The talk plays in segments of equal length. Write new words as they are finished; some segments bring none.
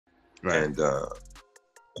Right. And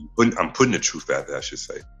I'm putting the truth out there, I should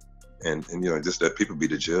say. And just let people be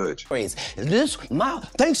the judge.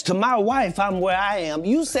 Thanks to my wife, I'm where I am.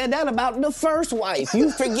 You said that about the first wife.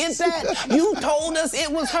 You forget that? You told us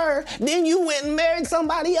it was her, then you went and married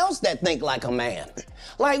somebody else that think like a man.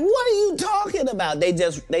 Like, what are you talking about? They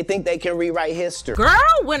think they can rewrite history. Girl,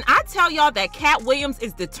 when I tell y'all that Katt Williams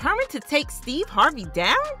is determined to take Steve Harvey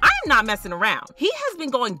down, I am not messing around. He has been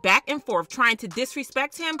going back and forth trying to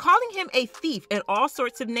disrespect him, calling him a thief and all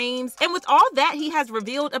sorts of names. And with all that he has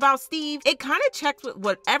revealed about Steve, it kind of checks with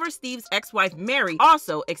whatever Steve's ex-wife Mary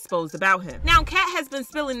also exposed about him. Now, Katt has been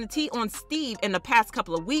spilling the tea on Steve in the past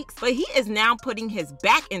couple of weeks, but he is now putting his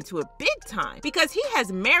back into it big time because he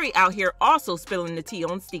has Mary out here also spilling the tea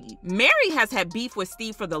on Steve. Mary has had beef with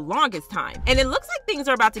Steve for the longest time, and it looks like things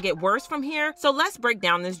are about to get worse from here, so let's break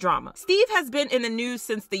down this drama. Steve has been in the news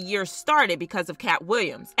since the year started because of Katt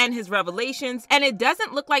Williams and his revelations, and it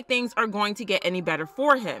doesn't look like things are going to get any better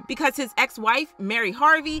for him because his ex-wife, Mary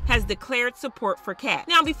Harvey, has declared support for Katt.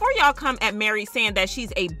 Now, before y'all come at Mary saying that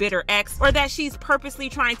she's a bitter ex or that she's purposely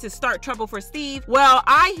trying to start trouble for Steve, well,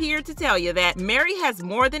 I here to tell you that Mary has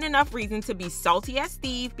more than enough reason to be salty at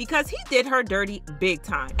Steve because he did her dirty big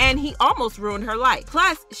time, and he almost ruined her life.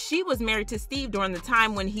 Plus, she was married to Steve during the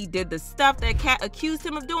time when he did the stuff that Katt accused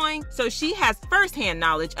him of doing, so she has firsthand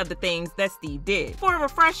knowledge of the things that Steve did. For a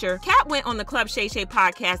refresher, Katt went on the Club Shay Shay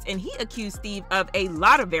podcast and he accused Steve of a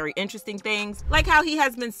lot of very interesting things, like how he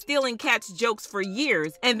has been stealing Katt's jokes for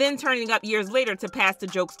years and then turning up years later to pass the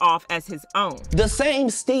jokes off as his own. The same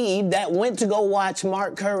Steve that went to go watch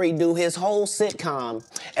Mark Curry do his whole sitcom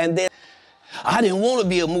and then I didn't want to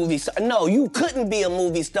be a movie star. No, you couldn't be a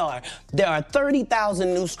movie star. There are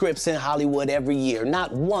 30,000 new scripts in Hollywood every year.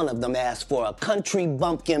 Not one of them asks for a country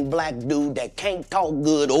bumpkin black dude that can't talk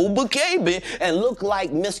good, baby, and look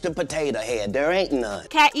like Mr. Potato Head. There ain't none.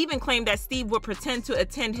 Katt even claimed that Steve would pretend to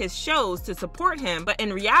attend his shows to support him, but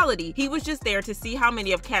in reality, he was just there to see how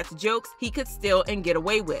many of Katt's jokes he could steal and get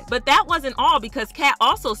away with. But that wasn't all, because Katt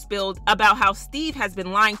also spilled about how Steve has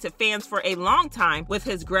been lying to fans for a long time with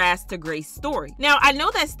his grass to grace story. Now, I know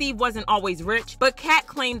that Steve wasn't always rich, but Katt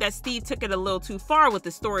claimed that Steve took it a little too far with the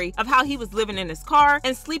story of how he was living in his car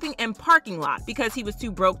and sleeping in parking lots because he was too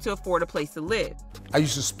broke to afford a place to live. I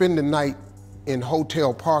used to spend the night in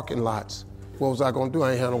hotel parking lots. What was I gonna do?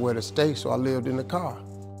 I ain't had nowhere to stay, so I lived in the car.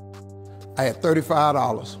 I had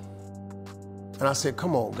 $35. And I said,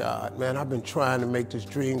 come on, God, man, I've been trying to make this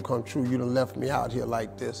dream come true. You done left me out here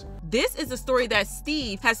like this. This is a story that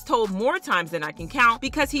Steve has told more times than I can count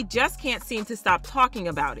because he just can't seem to stop talking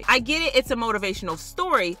about it. I get it, it's a motivational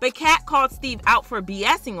story, but Katt called Steve out for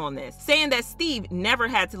BSing on this, saying that Steve never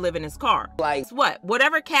had to live in his car. Like,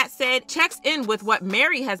 whatever Katt said checks in with what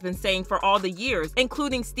Mary has been saying for all the years,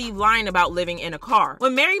 including Steve lying about living in a car.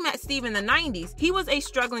 When Mary met Steve in the 90s, he was a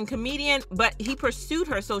struggling comedian, but he pursued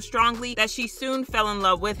her so strongly that she soon fell in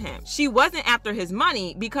love with him. She wasn't after his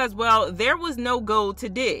money because, well, there was no gold to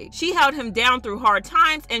dig. She held him down through hard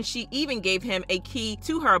times, and she even gave him a key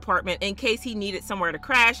to her apartment in case he needed somewhere to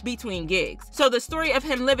crash between gigs. So the story of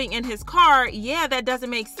him living in his car, yeah, that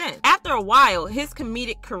doesn't make sense. After a while, his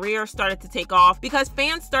comedic career started to take off because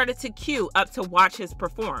fans started to queue up to watch his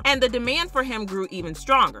perform, and the demand for him grew even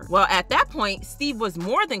stronger. Well, at that point, Steve was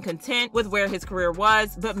more than content with where his career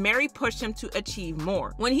was, but Mary pushed him to achieve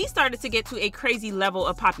more. When he started to get to a crazy level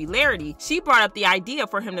of popularity, she brought up the idea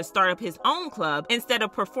for him to start up his own club instead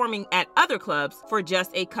of performing at other clubs for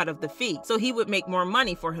just a cut of the fee, so he would make more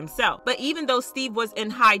money for himself. But even though Steve was in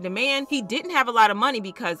high demand, he didn't have a lot of money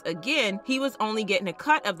because, again, he was only getting a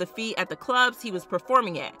cut of the fee at the clubs he was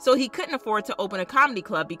performing at, so he couldn't afford to open a comedy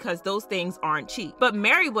club because those things aren't cheap. But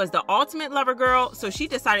Mary was the ultimate lover girl, so she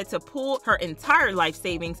decided to pool her entire life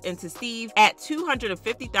savings into Steve at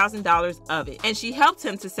 $250,000 of it, and she helped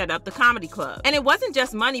him to set up the comedy club. And it wasn't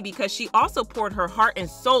just money, because she also poured her heart and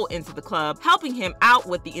soul into the club, helping him out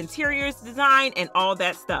with the interiors design and all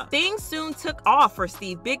that stuff. Things soon took off for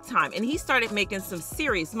Steve big time, and he started making some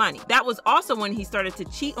serious money. That was also when he started to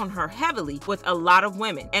cheat on her heavily with a lot of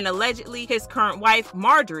women, and allegedly his current wife,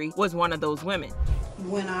 Marjorie, was one of those women.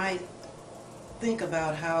 When I think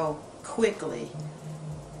about how quickly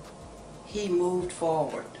he moved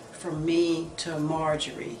forward from me to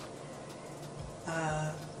Marjorie,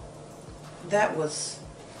 that was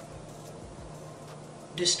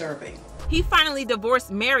disturbing. He finally divorced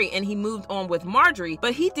Mary and he moved on with Marjorie,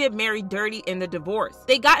 but he did Mary dirty in the divorce.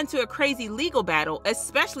 They got into a crazy legal battle,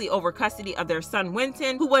 especially over custody of their son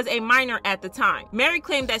Winton, who was a minor at the time. Mary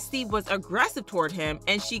claimed that Steve was aggressive toward him,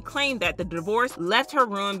 and she claimed that the divorce left her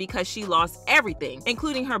ruined because she lost everything,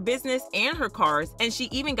 including her business and her cars, and she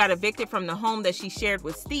even got evicted from the home that she shared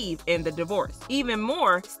with Steve in the divorce. Even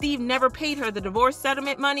more, Steve never paid her the divorce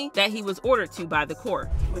settlement money that he was ordered to by the court.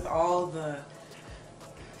 With all the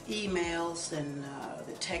emails and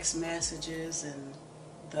the text messages and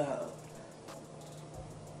the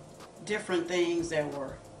different things that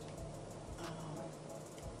were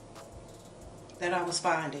that I was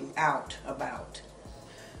finding out about,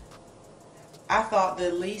 I thought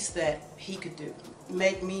the least that he could do,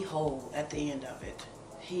 make me whole at the end of it.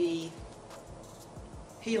 He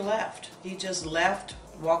left. He just left,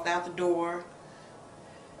 walked out the door.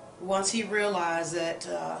 Once he realized that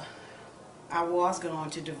I was going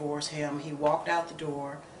to divorce him, he walked out the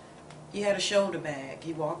door. He had a shoulder bag.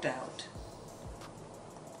 He walked out.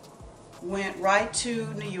 Went right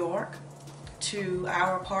to New York, to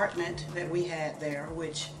our apartment that we had there,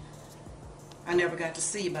 which I never got to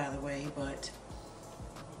see, by the way,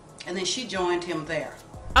 and then she joined him there.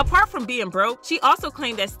 Apart from being broke, she also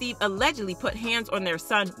claimed that Steve allegedly put hands on their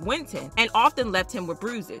son, Winton, and often left him with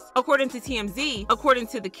bruises. According to TMZ, according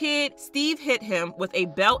to the kid, Steve hit him with a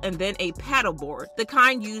belt and then a paddleboard, the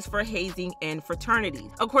kind used for hazing in fraternities.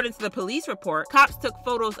 According to the police report, cops took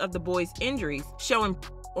photos of the boy's injuries, showing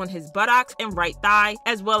on his buttocks and right thigh,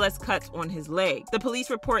 as well as cuts on his leg. The police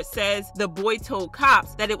report says the boy told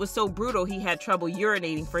cops that it was so brutal he had trouble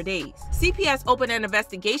urinating for days. CPS opened an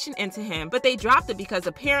investigation into him, but they dropped it because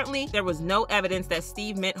apparently there was no evidence that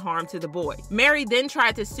Steve meant harm to the boy. Mary then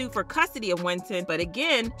tried to sue for custody of Winton, but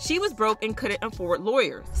again, she was broke and couldn't afford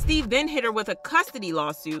lawyers. Steve then hit her with a custody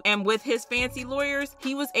lawsuit, and with his fancy lawyers,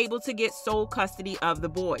 he was able to get sole custody of the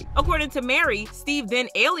boy. According to Mary, Steve then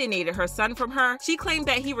alienated her son from her. She claimed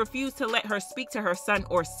that he refused to let her speak to her son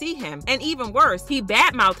or see him, and even worse, he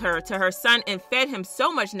badmouthed her to her son and fed him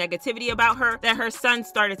so much negativity about her that her son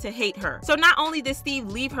started to hate her. So not only did Steve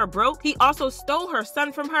leave her broke, he also stole her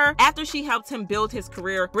son from her after she helped him build his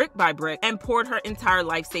career brick by brick and poured her entire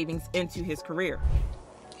life savings into his career.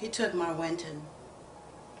 He took my Winton.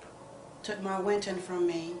 Took my Winton from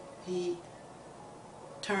me. He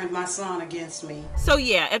turned my son against me. So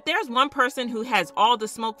yeah, if there's one person who has all the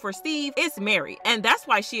smoke for Steve, it's Mary, and that's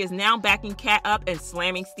why she is now backing Katt up and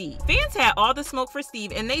slamming Steve. Fans had all the smoke for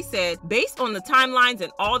Steve, and they said, based on the timelines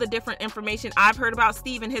and all the different information I've heard about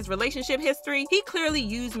Steve and his relationship history, he clearly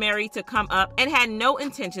used Mary to come up and had no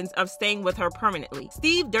intentions of staying with her permanently.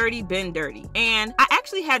 Steve dirty been dirty, and I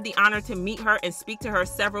actually had the honor to meet her and speak to her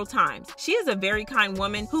several times. She is a very kind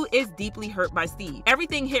woman who is deeply hurt by Steve.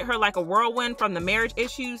 Everything hit her like a whirlwind, from the marriage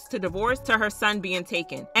issues to divorce to her son being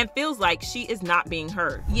taken, and feels like she is not being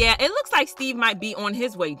heard. Yeah, it looks like Steve might be on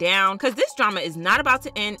his way down, because this drama is not about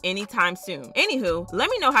to end anytime soon. Anywho, let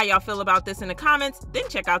me know how y'all feel about this in the comments, then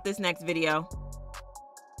check out this next video.